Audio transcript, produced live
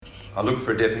I looked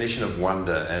for a definition of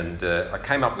wonder, and I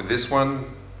came up with this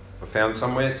one. I found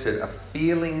somewhere. It said, a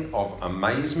feeling of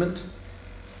amazement,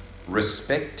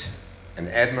 respect and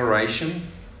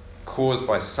admiration caused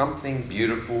by something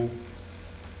beautiful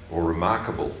or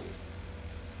remarkable.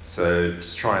 So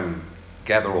just try and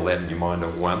gather all that in your mind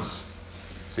at once.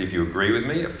 See if you agree with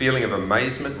me. A feeling of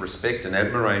amazement, respect and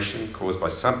admiration caused by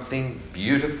something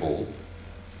beautiful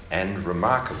and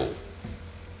remarkable.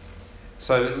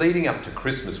 So leading up to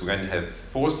Christmas, we're going to have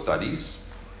 4 studies.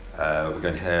 We're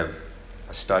going to have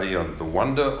a study on the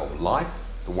wonder of life,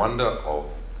 the wonder of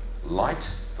light,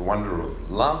 the wonder of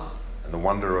love, and the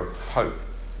wonder of hope.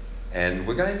 And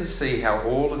we're going to see how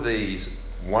all of these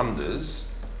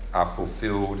wonders are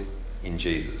fulfilled in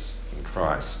Jesus, in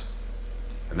Christ.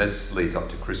 And this leads up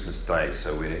to Christmas Day.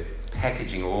 So we're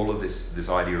packaging all of this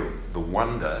idea of the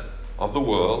wonder of the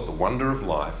world, the wonder of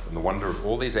life, and the wonder of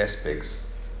all these aspects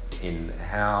in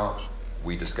how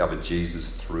we discover Jesus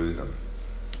through them.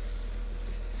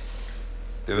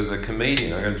 There was a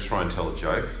comedian, I'm going to try and tell a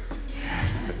joke.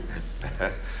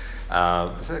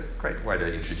 It's a great way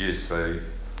to introduce, so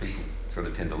people sort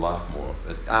of tend to laugh more.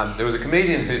 But, there was a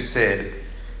comedian who said,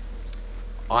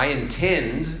 "I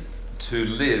intend to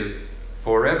live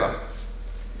forever.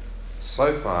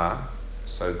 So far,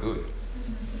 so good."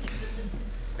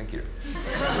 Thank you.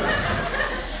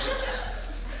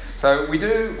 So we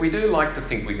do like to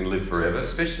think we can live forever,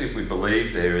 especially if we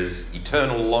believe there is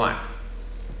eternal life.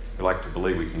 We like to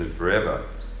believe we can live forever.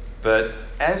 But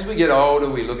as we get older,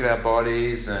 we look at our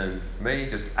bodies, and for me,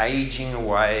 just aging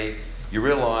away, you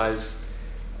realise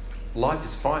life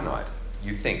is finite.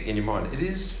 You think in your mind, it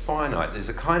is finite. There's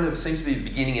a kind of, seems to be a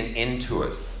beginning and end to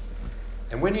it.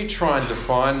 And when you try and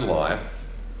define life,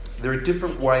 there are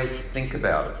different ways to think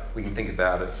about it. We can think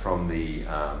about it from the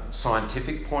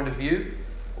scientific point of view.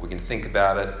 We can think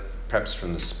about it perhaps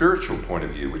from the spiritual point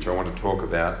of view, which I want to talk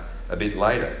about a bit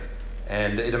later.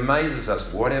 And it amazes us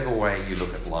whatever way you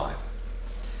look at life.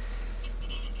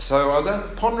 So I was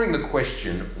pondering the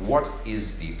question, what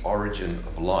is the origin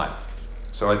of life?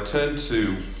 So I turned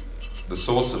to the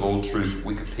source of all truth,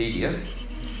 Wikipedia,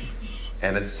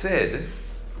 and it said,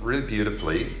 really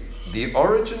beautifully, the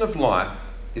origin of life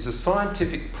is a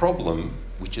scientific problem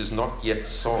which is not yet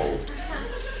solved.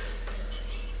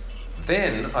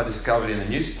 Then I discovered in a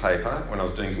newspaper, when I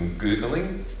was doing some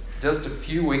Googling, just a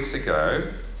few weeks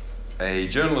ago, a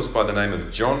journalist by the name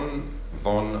of John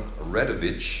von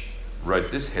Radovich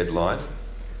wrote this headline: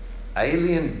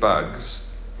 "Alien bugs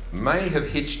may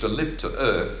have hitched a lift to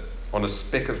Earth on a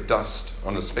speck of dust,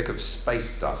 on a speck of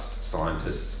space dust,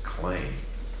 scientists claim."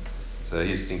 So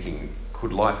he's thinking,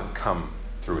 could life have come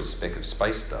through a speck of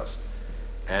space dust?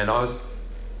 And I was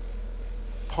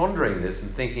pondering this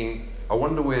and thinking, I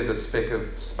wonder where the speck of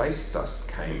space dust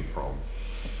came from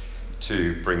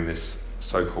to bring this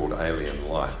so-called alien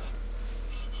life.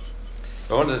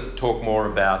 I want to talk more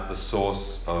about the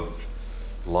source of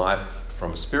life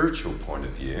from a spiritual point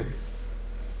of view.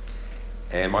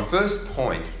 And my first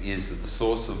point is that the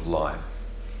source of life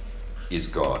is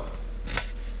God.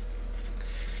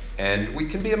 And we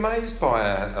can be amazed by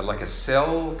a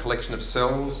cell, collection of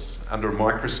cells under a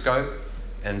microscope,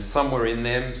 and somewhere in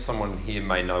them, someone here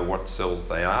may know what cells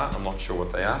they are. I'm not sure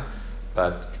what they are,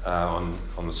 but on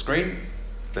the screen.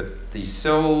 But these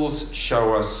cells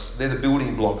show us, they're the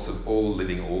building blocks of all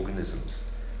living organisms.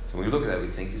 So when we look at that, we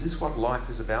think, is this what life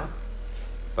is about?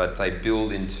 But they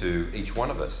build into each one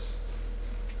of us.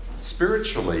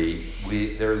 Spiritually,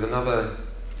 there is another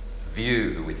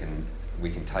view that we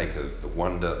can take of the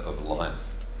wonder of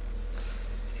life.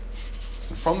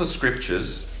 From the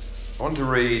scriptures, I want to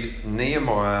read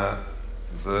Nehemiah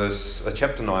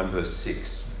chapter 9, verse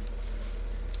 6.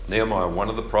 Nehemiah, one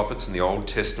of the prophets in the Old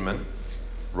Testament,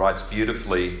 writes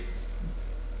beautifully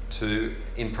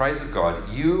in praise of God,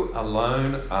 "You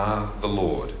alone are the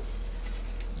Lord.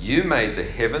 You made the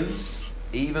heavens,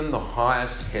 even the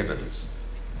highest heavens,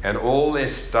 and all their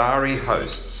starry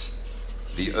hosts,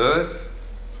 the earth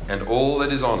and all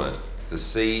that is on it, the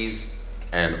seas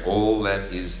and all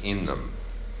that is in them.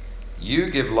 You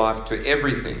give life to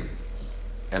everything,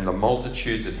 and the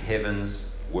multitudes of heavens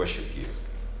worship you."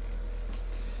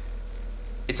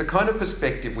 It's a kind of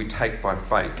perspective we take by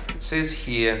faith. It says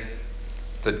here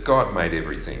that God made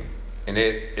everything, and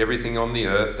everything on the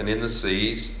earth and in the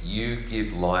seas. You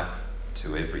give life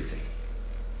to everything.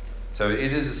 So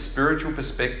it is a spiritual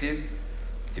perspective.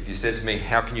 If you said to me,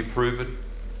 how can you prove it?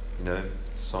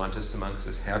 Scientists amongst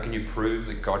us, how can you prove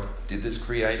that God did this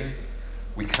creating?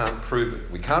 We can't prove it.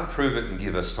 We can't prove it and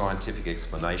give a scientific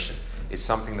explanation. It's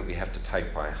something that we have to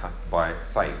take by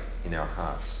faith in our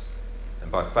hearts.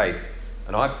 And by faith,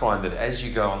 and I find that as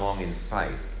you go along in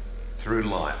faith, through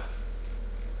life,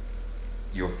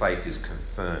 your faith is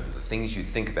confirmed. The things you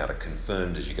think about are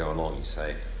confirmed as you go along. You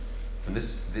say,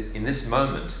 in this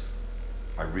moment,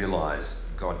 I realise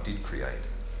God did create.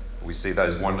 We see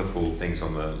those wonderful things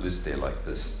on the list there, like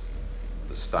the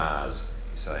stars.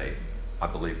 You say, I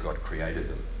believe God created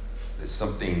them. There's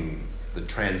something that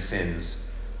transcends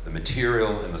the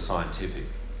material and the scientific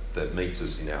that meets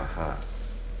us in our heart,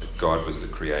 that God was the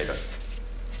creator.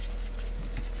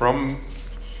 From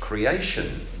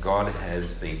creation, God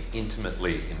has been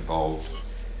intimately involved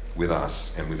with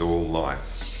us and with all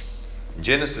life. In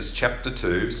Genesis chapter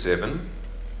 2:7,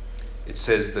 it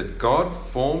says that God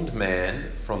formed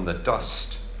man from the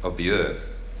dust of the earth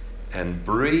and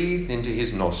breathed into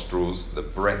his nostrils the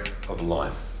breath of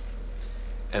life,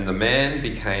 and the man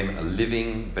became a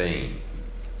living being.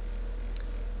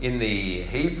 In the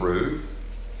Hebrew,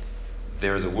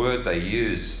 there is a word they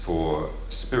use for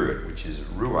spirit, which is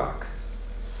ruach.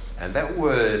 And that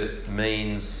word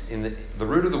means, the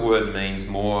root of the word means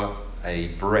more a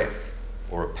breath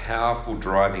or a powerful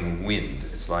driving wind.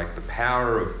 It's like the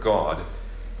power of God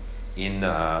in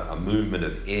a movement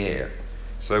of air.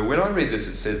 So when I read this,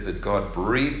 it says that God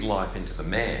breathed life into the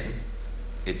man.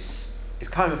 It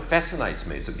kind of fascinates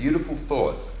me. It's a beautiful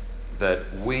thought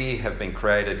that we have been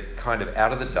created kind of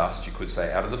out of the dust, you could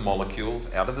say, out of the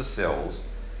molecules, out of the cells,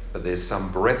 but there's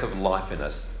some breath of life in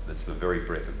us that's the very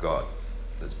breath of God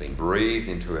that's been breathed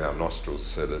into our nostrils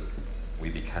so that we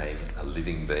became a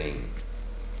living being.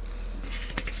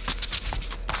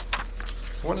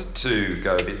 I wanted to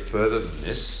go a bit further than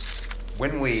this.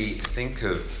 When we think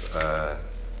of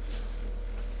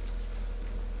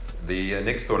the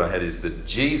next thought I had is that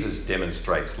Jesus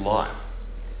demonstrates life.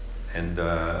 And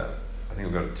I think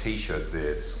I've got a t-shirt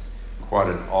there. It's quite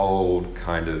an old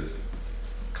kind of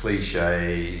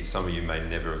cliche. Some of you may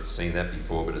never have seen that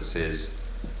before, but it says,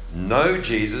 "No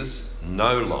Jesus,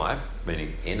 no life,"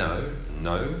 meaning N-O,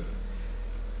 no.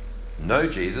 No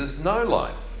Jesus, no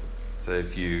life. So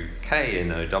if you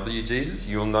K-N-O-W Jesus,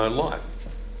 you'll know life.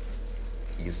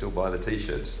 You can still buy the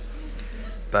t-shirts.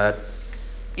 But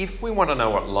if we want to know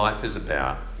what life is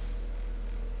about,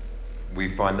 we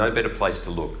find no better place to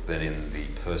look than in the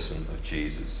person of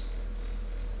Jesus.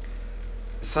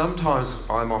 Sometimes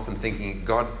I'm often thinking,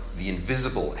 God, the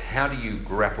invisible, how do you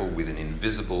grapple with an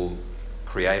invisible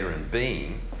creator and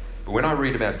being? But when I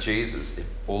read about Jesus, it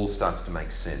all starts to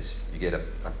make sense. You get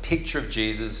a picture of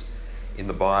Jesus in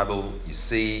the Bible, you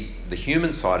see the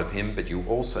human side of him, but you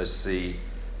also see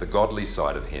the godly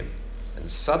side of him. And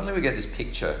suddenly we get this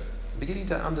picture. I'm beginning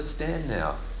to understand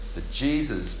now that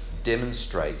Jesus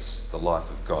demonstrates the life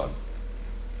of God.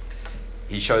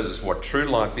 He shows us what true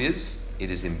life is.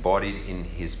 It is embodied in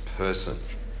his person.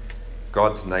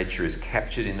 God's nature is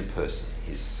captured in the person,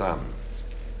 his Son.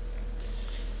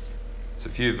 It's a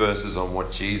few verses on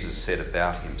what Jesus said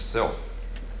about himself.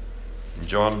 In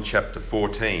John chapter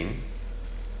 14,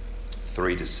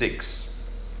 3-6.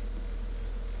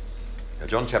 Now,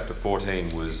 John chapter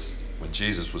 14 was when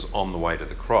Jesus was on the way to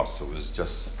the cross. It was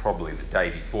just probably the day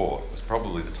before. It was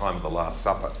probably the time of the Last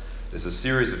Supper. There's a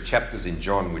series of chapters in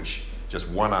John which, just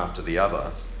one after the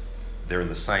other, they're in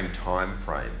the same time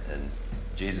frame. And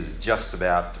Jesus is just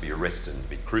about to be arrested and to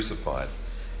be crucified.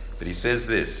 But he says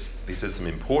this. He says some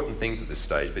important things at this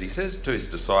stage. But he says to his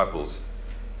disciples,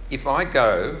 "If I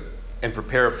go and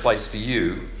prepare a place for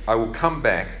you, I will come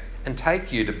back and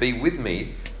take you to be with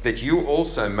me, that you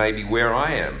also may be where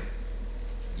I am.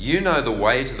 You know the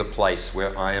way to the place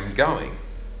where I am going."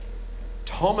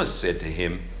 Thomas said to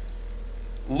him,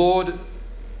 "Lord,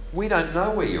 we don't know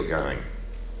where you're going.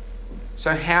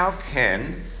 So how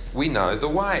can we know the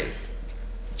way?"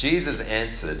 Jesus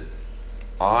answered,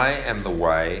 "I am the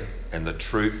way and the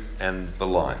truth and the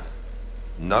life.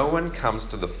 No one comes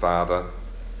to the Father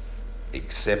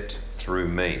except through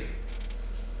me."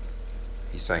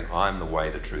 He's saying, I'm the way,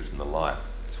 the truth, and the life.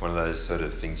 It's one of those sort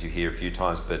of things you hear a few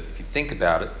times, but if you think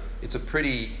about it, it's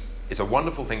a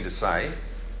wonderful thing to say,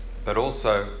 but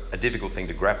also a difficult thing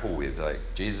to grapple with. Like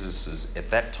Jesus is, at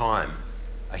that time,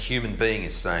 a human being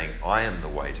is saying, I am the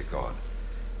way to God.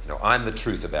 I'm the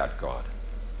truth about God,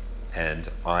 and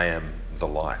I am the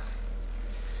life.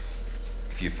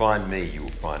 If you find me, you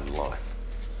will find life.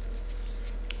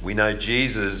 We know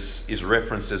Jesus is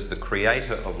referenced as the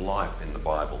creator of life in the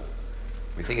Bible.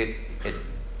 We think at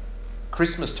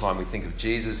Christmas time, we think of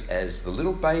Jesus as the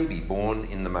little baby born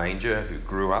in the manger who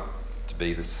grew up to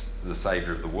be the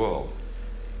saviour of the world.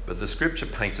 But the scripture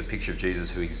paints a picture of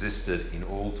Jesus who existed in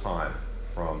all time,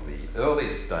 from the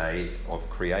earliest day of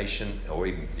creation, or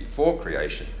even before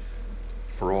creation,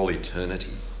 for all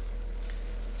eternity.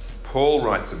 Paul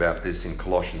writes about this in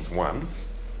Colossians 1.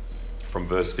 from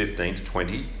verse 15 to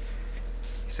 20. He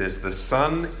says, the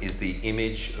Son is the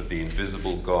image of the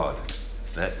invisible God.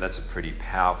 That's a pretty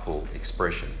powerful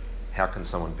expression. How can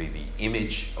someone be the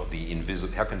image of the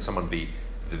invisible? How can someone be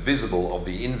the visible of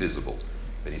the invisible?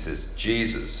 But he says,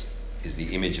 Jesus is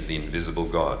the image of the invisible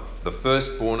God, the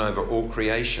firstborn over all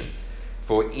creation.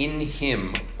 For in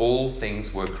him all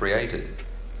things were created,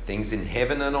 things in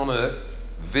heaven and on earth,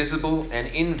 visible and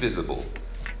invisible,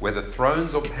 whether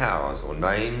thrones or powers or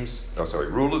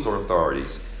rulers or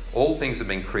authorities. All things have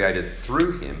been created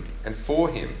through him and for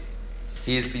him.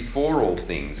 He is before all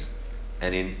things,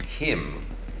 and in him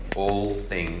all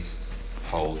things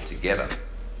hold together.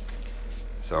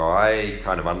 So I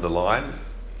kind of underline,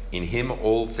 in him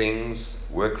all things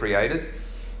were created,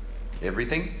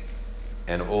 everything,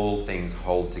 and all things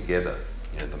hold together.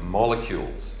 You know, the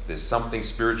molecules, there's something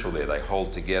spiritual there, they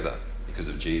hold together because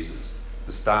of Jesus.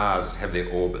 The stars have their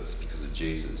orbits because of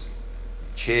Jesus.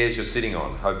 Chairs you're sitting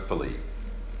on, hopefully,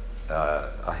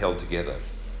 are held together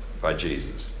by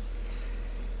Jesus.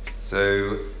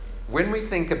 So when we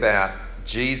think about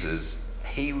Jesus,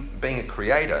 he being a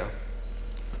creator,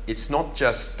 it's not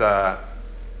just that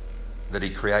he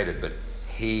created, but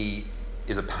he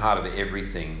is a part of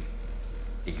everything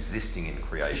existing in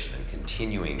creation and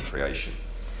continuing in creation.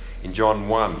 In John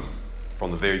 1,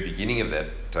 from the very beginning of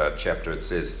that chapter, it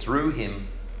says, through him,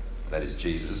 that is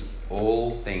Jesus,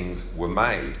 all things were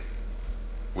made.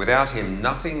 Without him,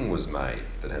 nothing was made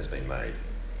that has been made.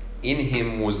 In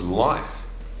him was life,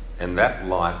 and that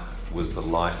life was the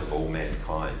light of all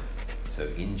mankind. So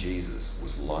in Jesus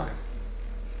was life,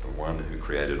 the one who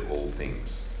created all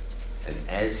things. And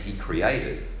as he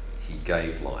created, he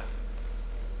gave life.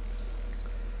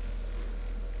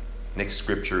 Next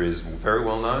scripture is very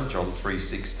well known, John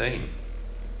 3:16.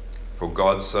 For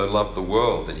God so loved the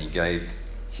world that he gave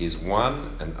his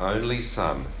one and only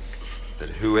Son, that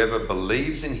whoever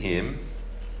believes in him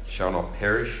shall not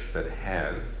perish but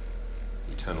have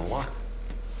eternal life.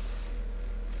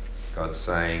 God's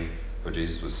saying, or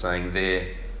Jesus was saying there,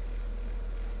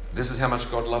 this is how much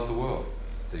God loved the world,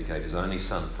 that he gave his only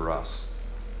Son for us.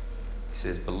 He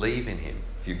says, believe in him.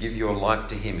 If you give your life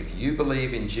to him, if you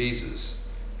believe in Jesus,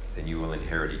 then you will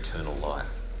inherit eternal life.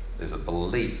 There's a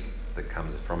belief that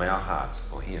comes from our hearts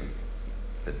for him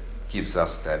that gives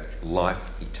us that life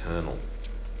eternal,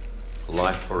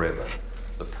 life forever,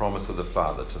 the promise of the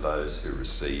Father to those who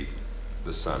receive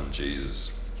the Son, Jesus.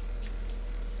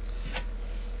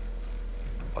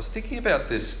 I was thinking about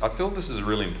this. I feel this is a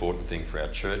really important thing for our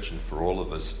church and for all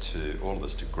of us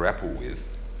to grapple with.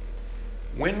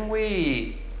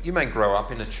 You may grow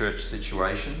up in a church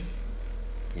situation.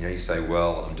 You know, you say,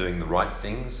 well, I'm doing the right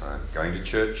things. I'm going to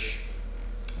church,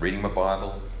 reading my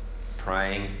Bible,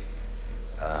 praying,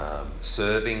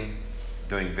 serving,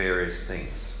 doing various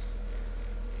things.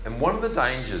 And one of the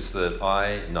dangers that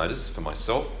I notice for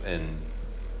myself and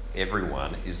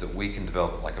everyone is that we can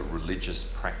develop like a religious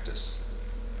practice.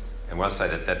 And when I say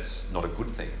that, that's not a good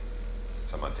thing.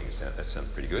 Some might think that sounds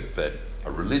pretty good, but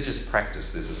a religious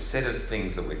practice, there's a set of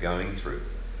things that we're going through.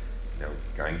 You know,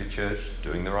 going to church,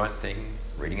 doing the right thing,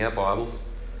 reading our Bibles.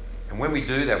 And when we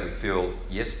do that, we feel,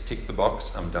 yes, tick the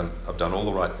box, I've done all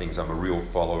the right things, I'm a real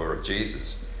follower of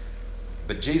Jesus.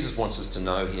 But Jesus wants us to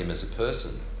know him as a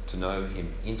person, to know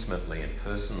him intimately and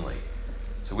personally.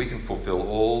 So we can fulfill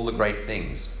all the great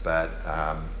things, but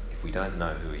if we don't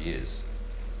know who he is,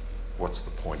 what's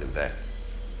the point of that?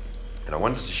 And I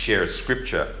wanted to share a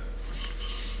scripture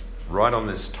right on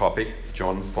this topic,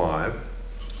 John 5,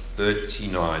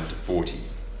 39 to 40.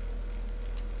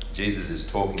 Jesus is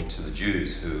talking to the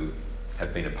Jews who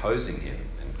have been opposing him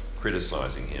and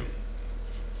criticizing him.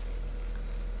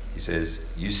 He says,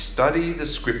 you study the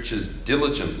scriptures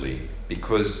diligently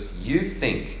because you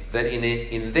think that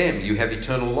in them you have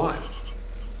eternal life.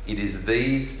 It is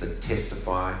these that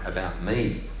testify about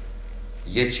me.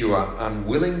 Yet you are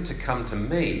unwilling to come to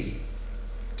me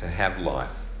to have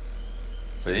life.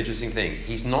 So the interesting thing,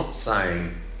 he's not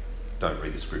saying don't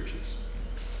read the scriptures.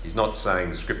 He's not saying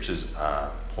the scriptures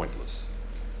are pointless.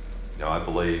 You know, I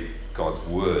believe God's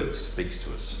word speaks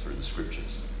to us through the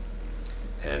scriptures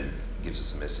and gives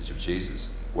us a message of Jesus.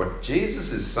 What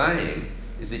Jesus is saying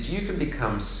is that you can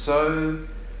become so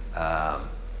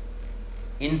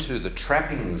into the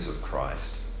trappings of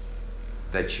Christ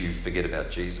that you forget about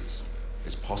Jesus.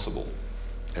 It's possible.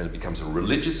 And it becomes a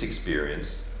religious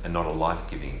experience and not a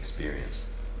life-giving experience.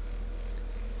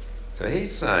 So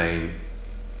he's saying,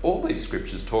 all these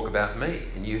scriptures talk about me,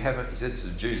 and he said to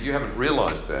the Jews, you haven't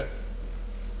realised that.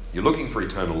 You're looking for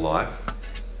eternal life,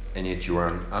 and yet you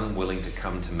are unwilling to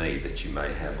come to me that you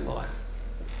may have life.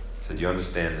 So do you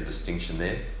understand the distinction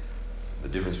there? The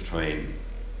difference between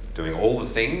doing all the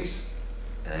things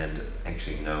and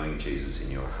actually knowing Jesus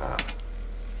in your heart.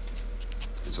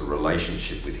 It's a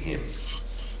relationship with him.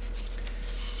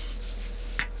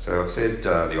 So I've said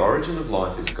the origin of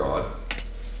life is God.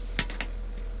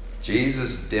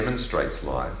 Jesus demonstrates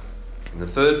life. And the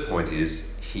third point is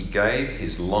he gave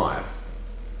his life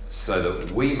so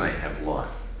that we may have life.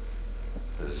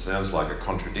 It sounds like a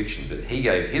contradiction, but he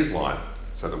gave his life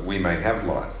so that we may have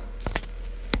life.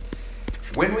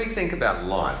 When we think about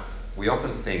life, we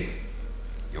often think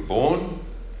you're born,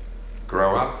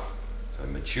 grow up, so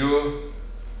mature,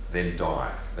 then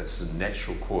die. That's the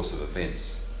natural course of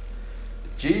events.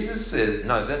 But Jesus said,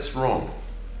 no, that's wrong.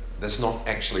 That's not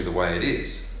actually the way it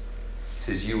is. He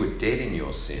says you were dead in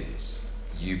your sins.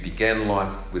 You began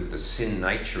life with the sin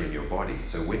nature in your body.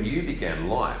 So when you began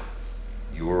life,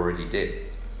 you were already dead.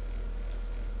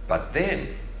 But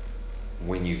then,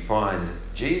 when you find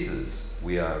Jesus,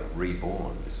 we are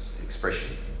reborn. This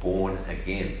expression, born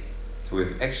again. So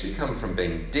we've actually come from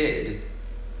being dead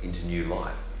into new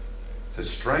life. So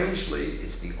strangely,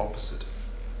 it's the opposite.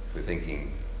 We're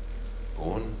thinking,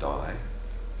 born, die,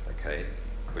 okay,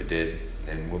 we're dead,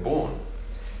 then we're born.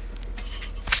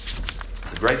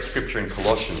 It's a great scripture in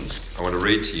Colossians. I want to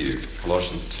read to you,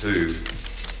 Colossians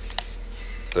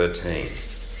 2:13. It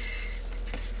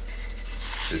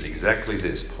says exactly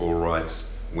this. Paul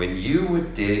writes, when you were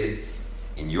dead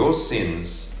in your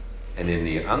sins and in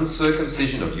the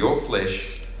uncircumcision of your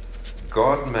flesh,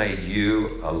 God made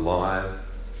you alive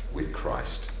with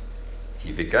Christ.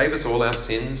 He forgave us all our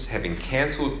sins, having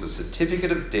cancelled the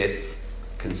certificate of debt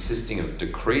consisting of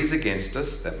decrees against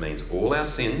us, that means all our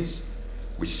sins,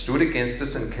 which stood against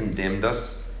us and condemned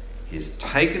us. He has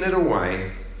taken it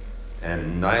away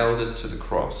and nailed it to the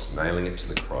cross, nailing it to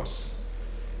the cross.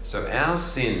 So our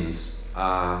sins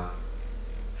are,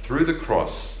 through the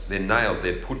cross, they're nailed,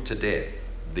 they're put to death.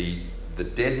 The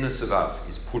deadness of us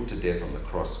is put to death on the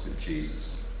cross with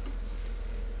Jesus.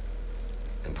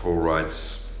 And Paul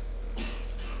writes,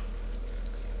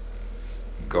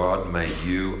 God made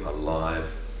you alive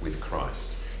with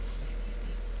Christ.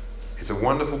 It's a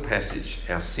wonderful passage.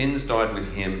 Our sins died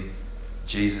with him.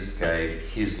 Jesus gave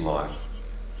his life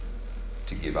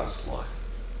to give us life.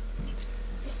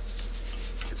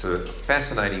 It's a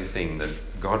fascinating thing that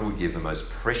God would give the most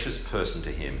precious person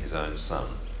to him, his own son,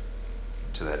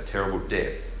 to that terrible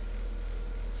death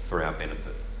for our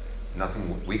benefit.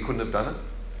 Nothing, we couldn't have done it,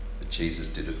 but Jesus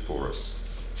did it for us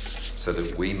so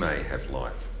that we may have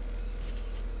life.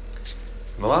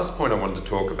 And the last point I wanted to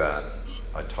talk about,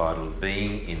 I titled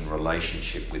Being in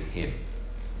Relationship with Him.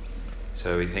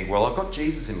 So we think, well, I've got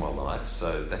Jesus in my life,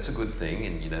 so that's a good thing,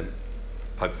 and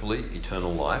hopefully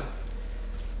eternal life.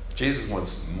 Jesus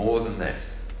wants more than that.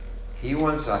 He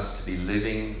wants us to be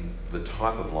living the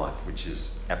type of life which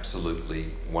is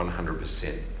absolutely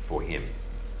 100% for him.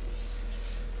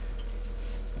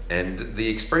 And the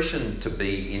expression to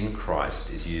be in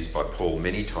Christ is used by Paul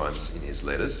many times in his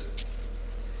letters.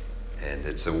 And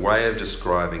it's a way of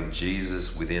describing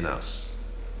Jesus within us.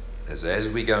 As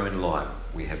we go in life,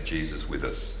 we have Jesus with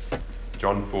us.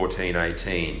 John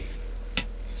 14:18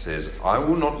 says, I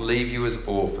will not leave you as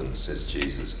orphans, says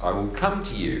Jesus. I will come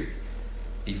to you.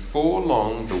 Before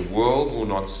long, the world will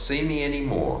not see me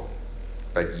anymore,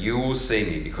 but you will see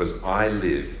me because I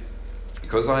live.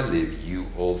 Because I live, you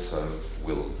also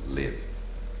will live.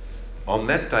 On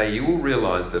that day, you will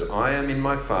realize that I am in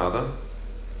my Father,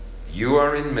 you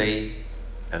are in me,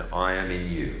 and I am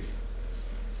in you.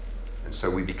 And so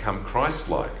we become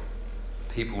Christ-like.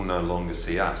 People no longer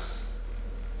see us,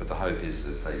 but the hope is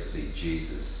that they see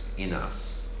Jesus in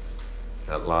us.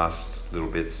 That last little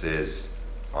bit says,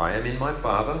 I am in my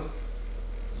Father,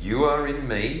 you are in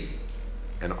me,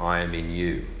 and I am in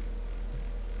you.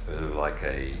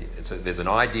 So there's an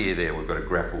idea there we've got to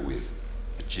grapple with.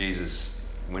 But Jesus,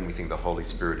 when we think the Holy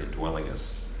Spirit indwelling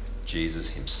us, Jesus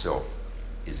himself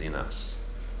is in us.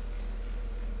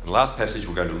 And the last passage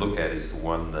we're going to look at is the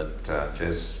one that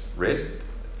Jez read,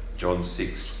 John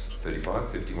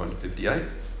 6:35, 51 to 58,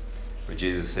 where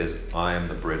Jesus says, I am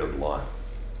the bread of life.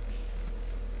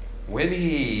 When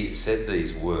he said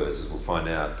these words, as we'll find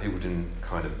out, people didn't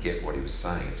kind of get what he was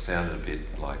saying. It sounded a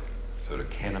bit like sort of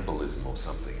cannibalism or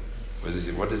something.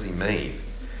 What does he mean?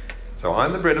 So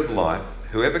I'm the bread of life.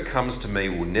 Whoever comes to me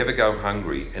will never go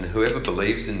hungry, and whoever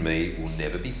believes in me will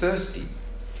never be thirsty.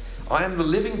 I am the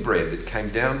living bread that came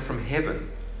down from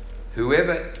heaven.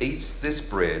 Whoever eats this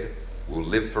bread will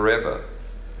live forever.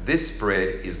 This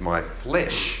bread is my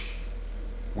flesh,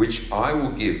 which I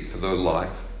will give for the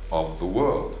life of the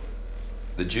world.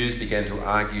 The Jews began to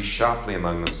argue sharply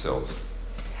among themselves.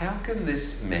 How can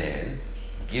this man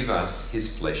give us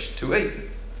his flesh to eat?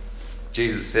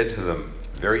 Jesus said to them,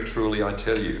 "Very truly I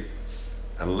tell you,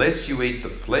 unless you eat the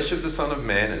flesh of the Son of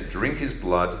Man and drink his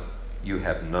blood, you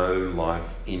have no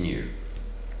life in you.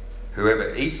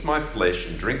 Whoever eats my flesh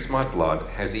and drinks my blood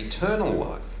has eternal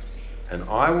life, and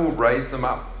I will raise them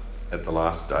up at the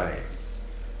last day.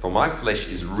 For my flesh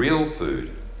is real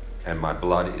food, and my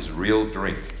blood is real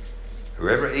drink.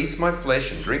 Whoever eats my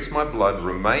flesh and drinks my blood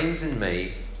remains in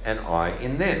me, and I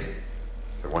in them."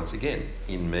 So once again,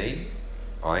 in me,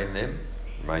 I in them,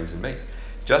 remains in me.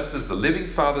 "Just as the living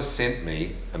Father sent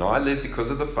me, and I live because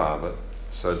of the Father,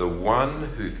 so the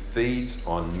one who feeds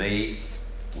on me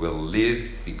will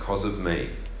live because of me.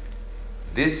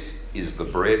 This is the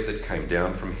bread that came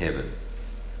down from heaven.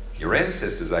 Your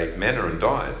ancestors ate manna and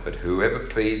died, but whoever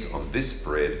feeds on this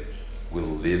bread will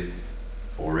live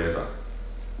forever."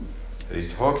 So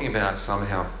he's talking about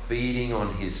somehow feeding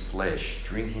on his flesh,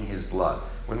 drinking his blood.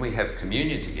 When we have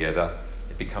communion together,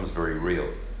 it becomes very real,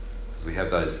 because we have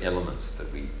those elements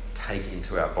that we take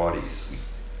into our bodies. We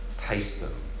taste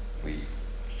them, we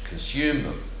consume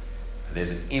them. And there's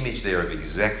an image there of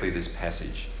exactly this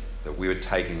passage, that we are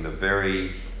taking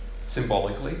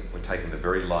symbolically, we're taking the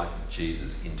very life of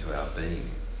Jesus into our being.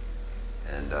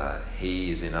 And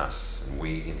he is in us and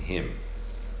we in him.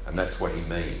 And that's what he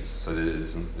means. So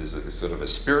there's a sort of a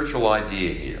spiritual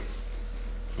idea here,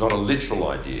 not a literal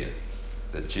idea,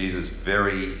 that Jesus'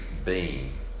 very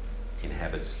being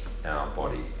inhabits our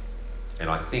body. And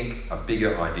I think a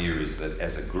bigger idea is that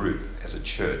as a group, as a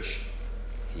church,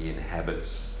 he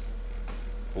inhabits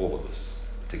all of us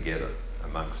together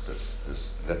amongst us.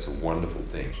 That's a wonderful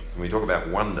thing. When we talk about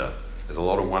wonder, there's a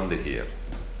lot of wonder here.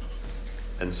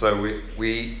 And so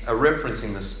we are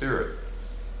referencing the Spirit.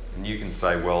 And you can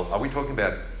say, well, are we talking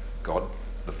about God,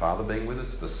 the Father being with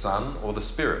us, the Son, or the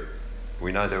Spirit?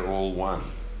 We know they're all one.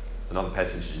 Another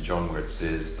passage in John where it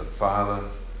says, "The Father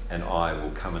and I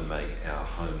will come and make our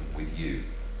home with you."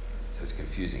 So it's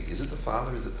confusing. Is it the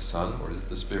Father, is it the Son, or is it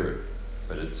the Spirit?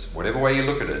 But it's whatever way you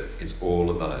look at it, it's all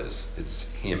of those.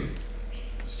 It's him.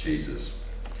 It's Jesus.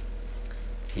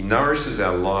 He nourishes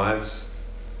our lives.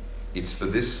 It's for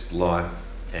this life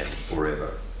and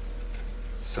forever.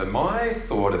 So my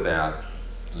thought about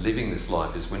living this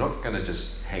life is we're not going to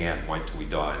just hang out and wait till we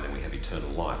die and then we have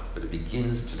eternal life, but it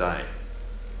begins today.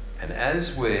 And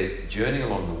as we're journeying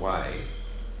along the way,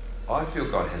 I feel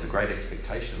God has a great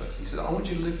expectation of us. He said, "I want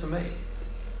you to live for me.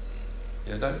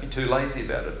 Don't be too lazy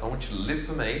about it. I want you to live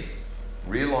for me.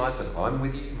 Realise that I'm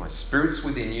with you. My Spirit's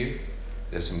within you.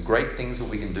 There's some great things that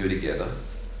we can do together.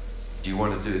 Do you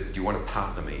want to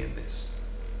partner me in this?"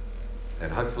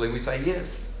 And hopefully we say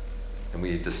yes. And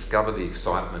we discover the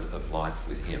excitement of life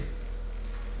with him.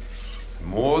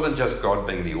 More than just God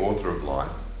being the author of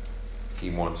life, he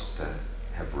wants to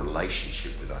have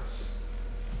relationship with us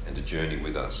and to journey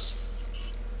with us.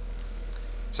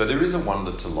 So there is a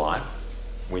wonder to life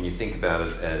when you think about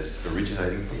it as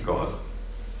originating from God.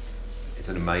 It's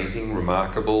an amazing,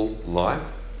 remarkable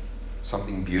life,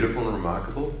 something beautiful and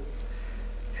remarkable,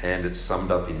 and it's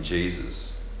summed up in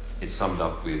Jesus. It's summed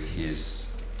up with his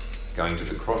going to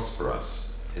the cross for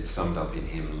us. It's summed up in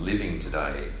him living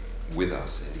today with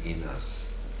us and in us.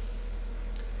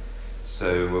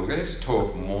 So we're going to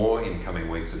talk more in coming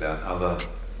weeks about other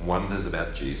wonders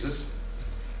about Jesus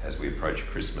as we approach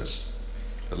Christmas.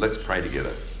 But let's pray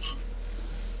together.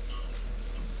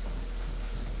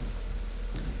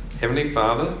 Heavenly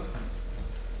Father,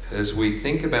 as we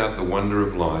think about the wonder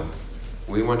of life,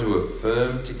 we want to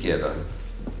affirm together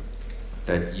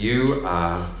that you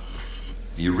are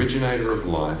the originator of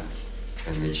life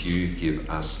and that you give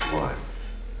us life.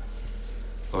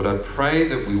 Lord, I pray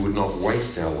that we would not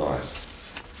waste our life,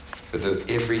 but that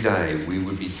every day we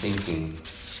would be thinking,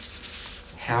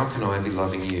 how can I be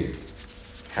loving you?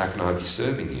 How can I be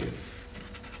serving you?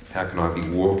 How can I be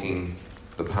walking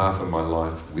the path of my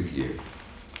life with you?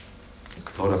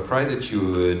 Lord, I pray that you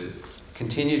would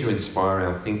continue to inspire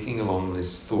our thinking along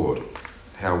this thought,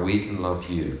 how we can love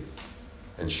you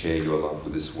and share your love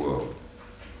with this world.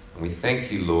 And we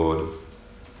thank you, Lord,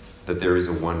 that there is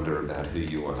a wonder about who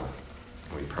you are.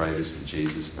 And we pray this in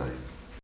Jesus' name.